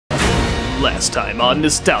Last time on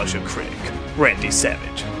Nostalgia Critic, Randy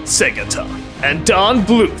Savage, Segata, and Don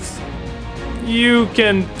Bluth. You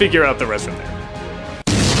can figure out the rest from there.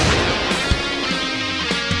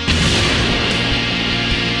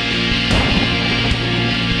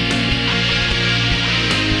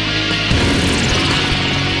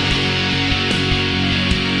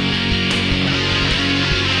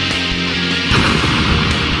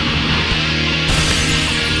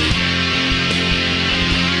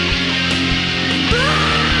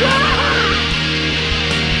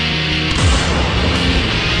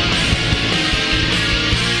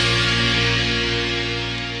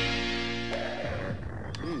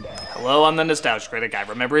 Hello, I'm the Nostalgia Critic. I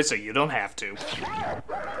remember it so you don't have to.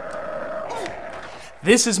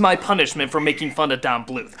 This is my punishment for making fun of Don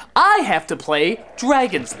Bluth. I have to play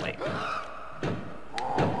Dragon's Lair.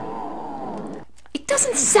 It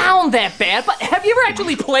doesn't sound that bad, but have you ever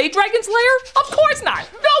actually played Dragon's Lair? Of course not.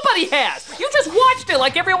 Nobody has. You just watched it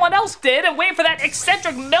like everyone else did and wait for that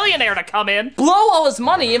eccentric millionaire to come in, blow all his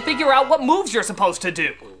money, and figure out what moves you're supposed to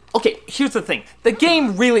do. Okay, here's the thing. The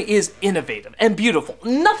game really is innovative and beautiful.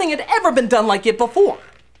 Nothing had ever been done like it before.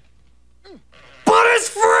 But it's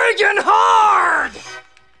friggin' hard!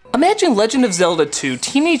 Imagine Legend of Zelda 2,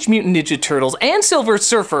 Teenage Mutant Ninja Turtles, and Silver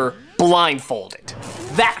Surfer blindfolded.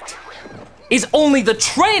 That is only the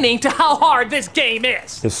training to how hard this game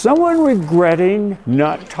is. Is someone regretting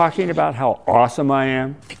not talking about how awesome I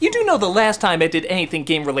am? You do know the last time I did anything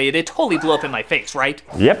game related, it totally blew up in my face, right?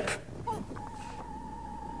 Yep.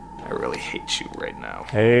 I really hate you right now.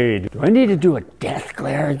 Hey, do I need to do a death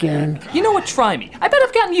glare again? You know what, try me. I bet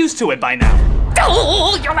I've gotten used to it by now.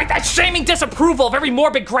 Oh, you're like that shaming disapproval of every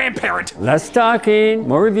morbid grandparent. Less talking,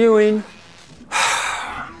 more reviewing.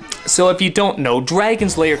 So if you don't know,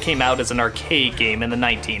 Dragon's Lair came out as an arcade game in the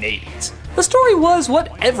 1980s. The story was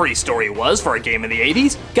what every story was for a game in the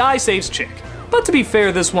 80s, guy saves chick. But to be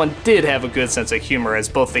fair, this one did have a good sense of humor as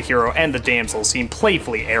both the hero and the damsel seemed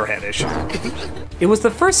playfully airheadish. It was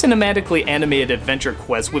the first cinematically animated adventure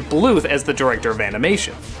quest with Bluth as the director of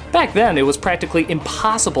animation. Back then, it was practically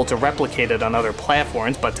impossible to replicate it on other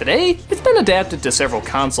platforms, but today, it's been adapted to several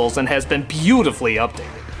consoles and has been beautifully updated.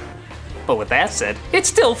 But with that said, it's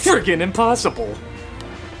still friggin' impossible.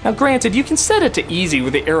 Now granted, you can set it to easy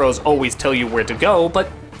where the arrows always tell you where to go, but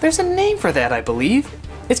there's a name for that, I believe.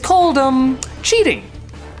 It's called, cheating.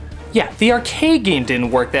 Yeah, the arcade game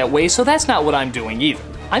didn't work that way, so that's not what I'm doing either.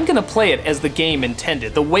 I'm gonna play it as the game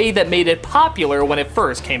intended, the way that made it popular when it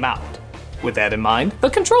first came out. With that in mind, the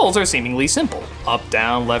controls are seemingly simple. Up,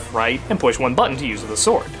 down, left, right, and push one button to use the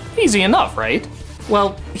sword. Easy enough, right?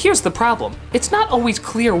 Well, here's the problem. It's not always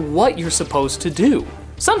clear what you're supposed to do.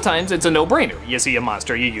 Sometimes it's a no-brainer. You see a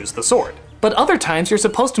monster, you use the sword. But other times you're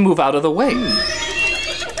supposed to move out of the way.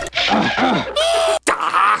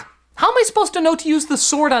 How am I supposed to know to use the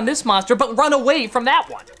sword on this monster but run away from that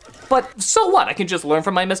one? But so what? I can just learn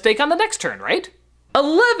from my mistake on the next turn, right?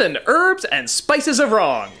 11 herbs and spices of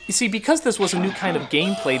wrong. You see, because this was a new kind of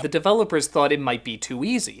gameplay, the developers thought it might be too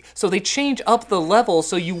easy. So they changed up the level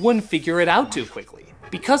so you wouldn't figure it out too quickly.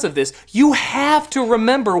 Because of this, you have to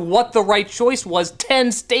remember what the right choice was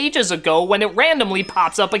 10 stages ago when it randomly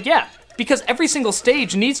pops up again. Because every single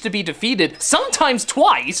stage needs to be defeated, sometimes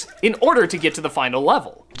twice, in order to get to the final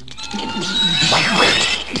level.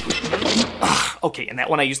 Okay, and that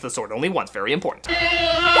one I use the sword only once, very important.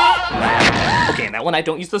 Okay, and that one I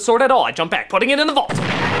don't use the sword at all. I jump back, putting it in the vault. What?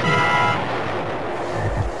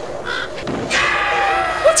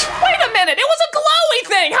 Wait a minute, it was a glowy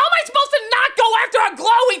thing! How am I supposed to not go after a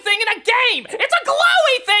glowy thing in a game? It's a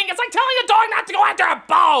glowy thing! It's like telling a dog not to go after a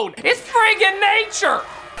bone! It's friggin' nature!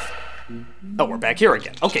 Oh, we're back here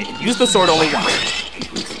again. Okay, use the sword only once.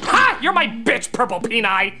 Ha! You're my bitch, Purple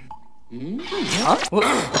Peni! Huh?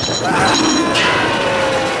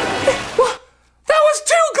 That was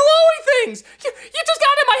 2 glowy things! You just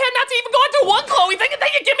got in my head not to even go after one glowy thing and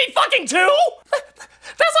then you give me fucking 2?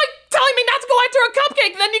 That's like telling me not to go after a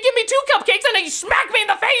cupcake and then you give me 2 cupcakes and then you smack me in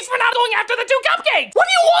the face for not going after the 2 cupcakes! What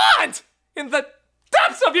do you want? In the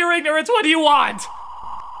depths of your ignorance, what do you want?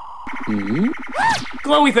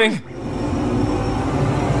 Glowy thing.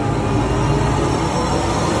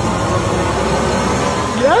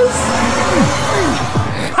 Yes?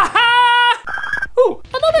 Ha-ha! Ooh,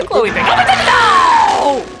 another glowy thing. Oh my god,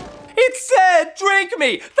 no! It said, drink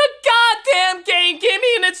me. The goddamn game gave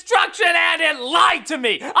me an instruction and it lied to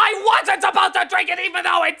me. I wasn't supposed to drink it even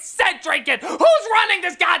though it said drink it. Who's running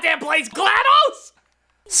this goddamn place, GLaDOS?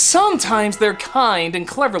 Sometimes they're kind and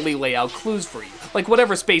cleverly lay out clues for you. Like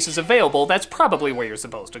whatever space is available, that's probably where you're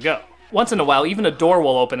supposed to go. Once in a while, even a door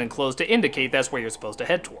will open and close to indicate that's where you're supposed to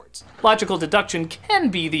head towards. Logical deduction can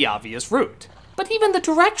be the obvious route. But even the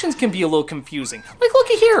directions can be a little confusing. Like,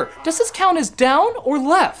 looky here, does this count as down or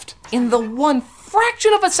left? In the one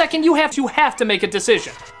fraction of a second you have to make a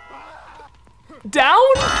decision. Down?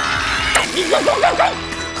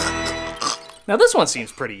 Now this one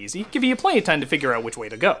seems pretty easy, giving you plenty of time to figure out which way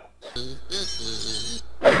to go.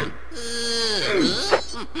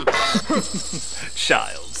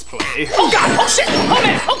 Child's play. Oh god! Oh shit! Oh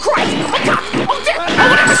man! Oh Christ! Oh god! Oh shit! Oh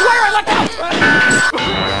whatever swear I left out!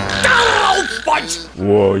 Oh fudge!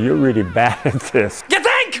 Whoa, you're really bad at this. You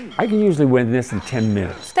think? I can usually win this in 10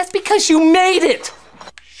 minutes. That's because you made it!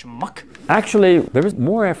 Schmuck. Actually, there was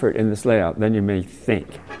more effort in this layout than you may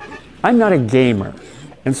think. I'm not a gamer.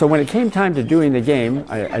 And so when it came time to doing the game,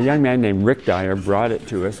 a young man named Rick Dyer brought it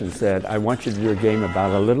to us and said, I want you to do a game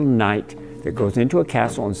about a little knight that goes into a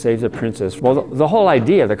castle and saves a princess. Well, the whole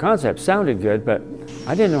idea, the concept sounded good, but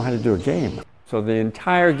I didn't know how to do a game. So the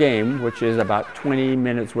entire game, which is about 20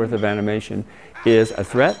 minutes worth of animation, is a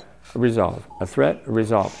threat, a resolve, a threat, a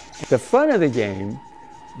resolve. The fun of the game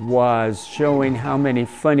was showing how many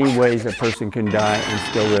funny ways a person can die and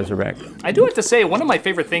still resurrect. I do have to say, one of my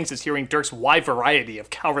favorite things is hearing Dirk's wide variety of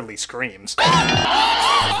cowardly screams.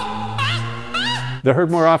 They're heard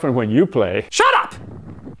more often when you play. Shut up!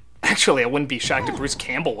 Actually, I wouldn't be shocked if Bruce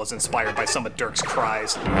Campbell was inspired by some of Dirk's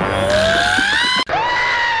cries.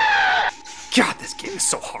 God, this game is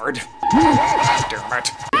so hard. Damn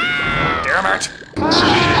it. Damn it.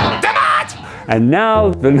 Damn it! And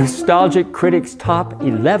now, the nostalgic Critic's top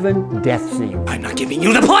 11 death scenes. I'm not giving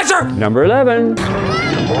you the pleasure! Number 11.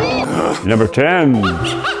 Number 10.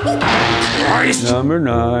 Christ! Number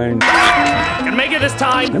 9. Gonna make it this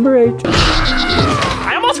time! Number 8.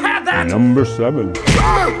 I almost had that! Number 7.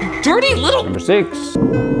 Dirty little... Number 6.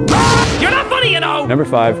 You're not funny, you know! Number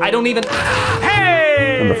 5. I don't even...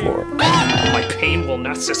 Hey! Number 4. My pain will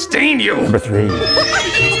not sustain you! Number 3.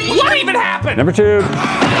 What even happened? Number 2.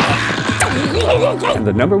 And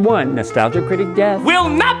the number 1 nostalgic Critic death will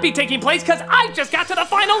not be taking place because I just got to the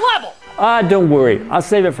final level! Don't worry. I'll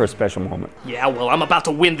save it for a special moment. Yeah, well, I'm about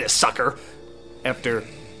to win this sucker. After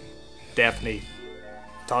Daphne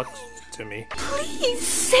talks to me. Please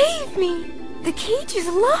save me! The cage is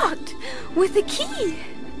locked with a key.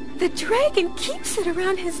 The dragon keeps it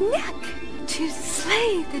around his neck. To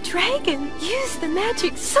slay the dragon, use the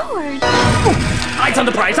magic sword. Eyes on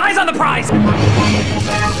the prize! Eyes on the prize!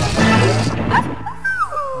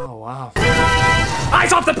 Oh, wow.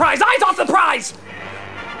 Eyes off the prize! Eyes off the prize!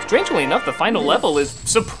 Strangely enough, the final level is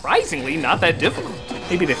surprisingly not that difficult.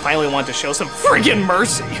 Maybe they finally want to show some friggin'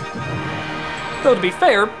 mercy. Though to be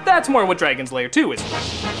fair, that's more what Dragon's Lair 2 is like.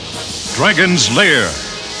 Dragon's Lair.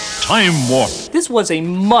 Time Warp. This was a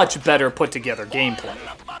much better put together gameplay.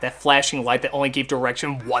 That flashing light that only gave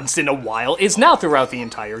direction once in a while is now throughout the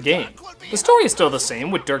entire game. The story is still the same,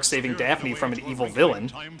 with Dirk saving Daphne from an evil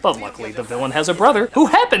villain, but luckily the villain has a brother who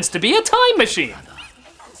happens to be a time machine.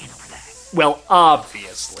 Well,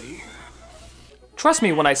 obviously. Trust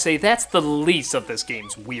me when I say that's the least of this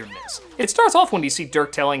game's weirdness. It starts off when you see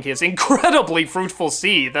Dirk telling his incredibly fruitful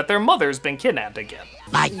seed that their mother's been kidnapped again.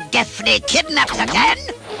 My Daphne kidnapped again?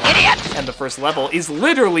 Idiot! And the first level is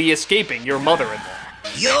literally escaping your mother-in-law.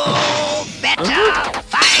 You better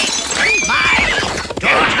fight my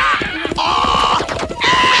daughter or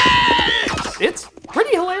else! It's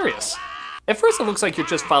pretty hilarious. At first it looks like you're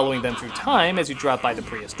just following them through time as you drop by the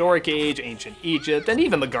prehistoric age, ancient Egypt, and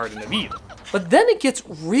even the Garden of Eden. But then it gets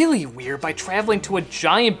really weird by traveling to a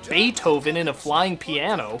giant Beethoven in a flying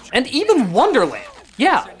piano, and even Wonderland.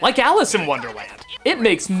 Yeah, like Alice in Wonderland. It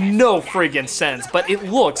makes no friggin' sense, but it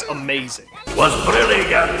looks amazing. Was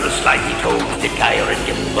brilliant, the slimy toads did gyre and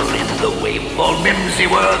gimble in the waveful mimsy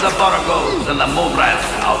were the borgos and the mobras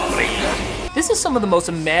outraged. This is some of the most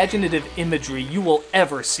imaginative imagery you will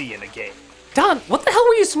ever see in a game. Don, what the hell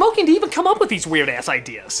were you smoking to even come up with these weird-ass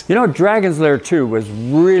ideas? You know, Dragon's Lair 2 was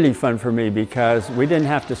really fun for me because we didn't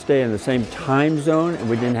have to stay in the same time zone and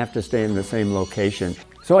we didn't have to stay in the same location.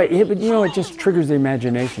 So it just triggers the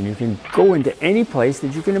imagination. You can go into any place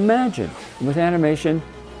that you can imagine. And with animation,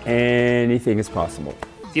 anything is possible.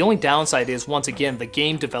 The only downside is, once again, the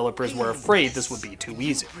game developers were afraid this would be too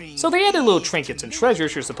easy. So they added little trinkets and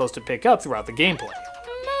treasures you're supposed to pick up throughout the gameplay.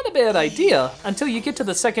 Not a bad idea, until you get to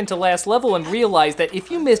the second to last level and realize that if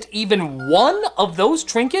you missed even one of those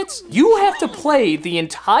trinkets, you have to play the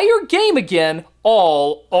entire game again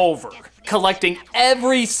all over, collecting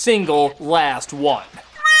every single last one.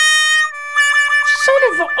 Son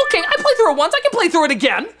of a... Okay, I played through it once, I can play through it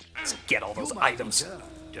again. Let's get all those items.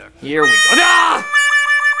 Here we go. Ah!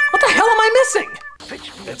 What the hell am I missing?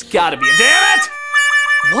 That's gotta be it. Damn it!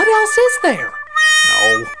 What else is there?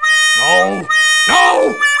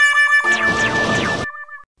 No!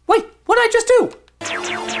 Wait, what did I just do?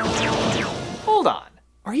 Hold on.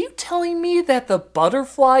 Are you telling me that the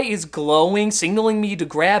butterfly is glowing, signaling me to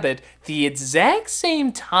grab it, the exact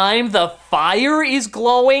same time the fire is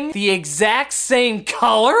glowing, the exact same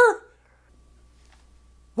color?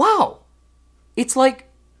 Wow. It's like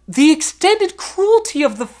the extended cruelty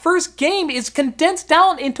of the first game is condensed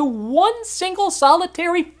down into one single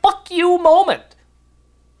solitary fuck you moment.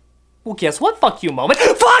 Well, guess what fuck you moment?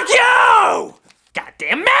 Fuck you!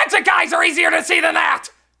 Goddamn magic eyes are easier to see than that!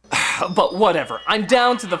 But whatever, I'm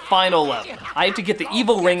down to the final level. I have to get the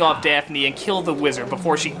evil ring off Daphne and kill the wizard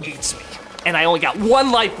before she eats me. And I only got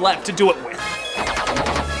one life left to do it with.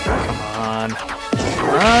 Come on.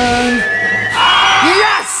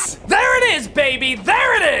 Yes! There it is, baby!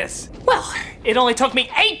 There it is! Well, it only took me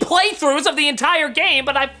 8 playthroughs of the entire game,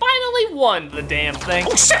 but I finally won the damn thing.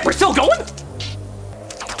 Oh shit, we're still going?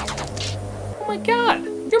 Oh my god,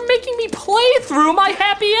 you're making me play through my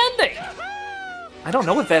happy ending. I don't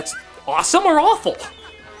know if that's awesome or awful.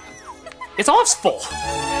 It's awful.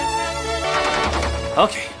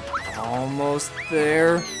 Okay, almost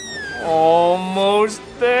there. Almost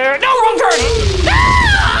there. No, wrong turn! No!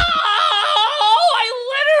 I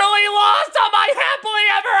literally lost on my happily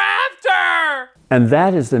ever after! And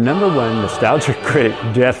that is the #1 nostalgic critic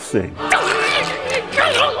death scene.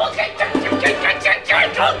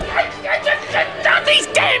 These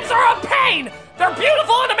games are a pain! They're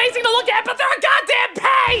beautiful and amazing to look at, but they're a goddamn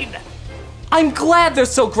pain! I'm glad they're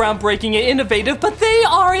so groundbreaking and innovative, but they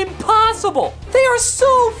are impossible! They are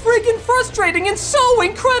so friggin' frustrating and so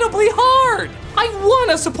incredibly hard! I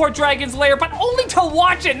wanna support Dragon's Lair, but only to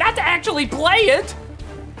watch it, not to actually play it!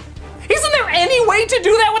 Isn't there any way to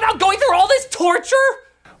do that without going through all this torture?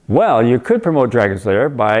 Well, you could promote Dragon's Lair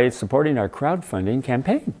by supporting our crowdfunding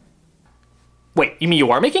campaign. Wait, you mean you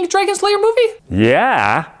are making a Dragon's Lair movie?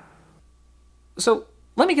 Yeah. So,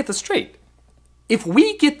 let me get this straight. If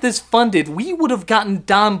we get this funded, we would have gotten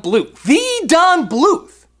Don Bluth, the Don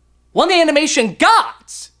Bluth, one of the animation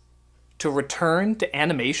gods, to return to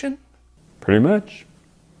animation? Pretty much.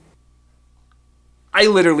 I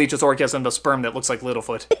literally just orgasmed a sperm that looks like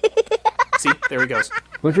Littlefoot. See, there he goes.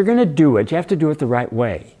 Well, if you're gonna do it, you have to do it the right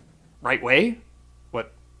way. Right way?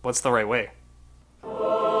 What's the right way?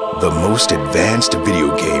 The most advanced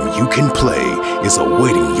video game you can play is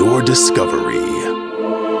awaiting your discovery.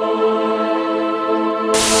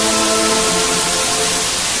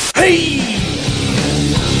 Hey!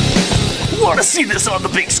 Want to see this on the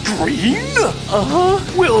big screen? Uh-huh.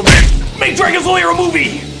 Well then, make Dragon's Lair a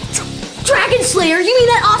movie! Dragon Slayer? You mean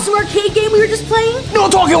that awesome arcade game we were just playing? No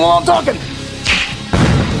talking while I'm talking!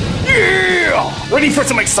 Yeah! Ready for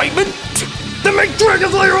some excitement? Then make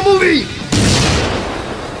Dragon's Lair a movie!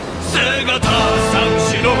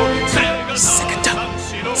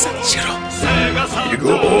 You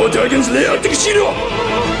go, Dragon's Lair, take a shit off!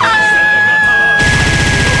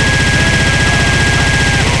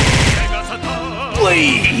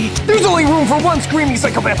 Wait! There's only room for one screaming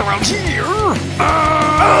psychopath around here!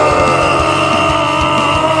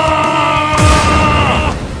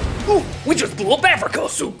 Oh, we just blew up Africa,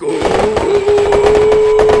 so go!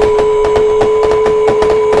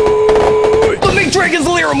 But make Dragon's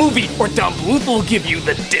Lair a movie, or Don Bluth will give you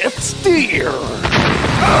the death stare!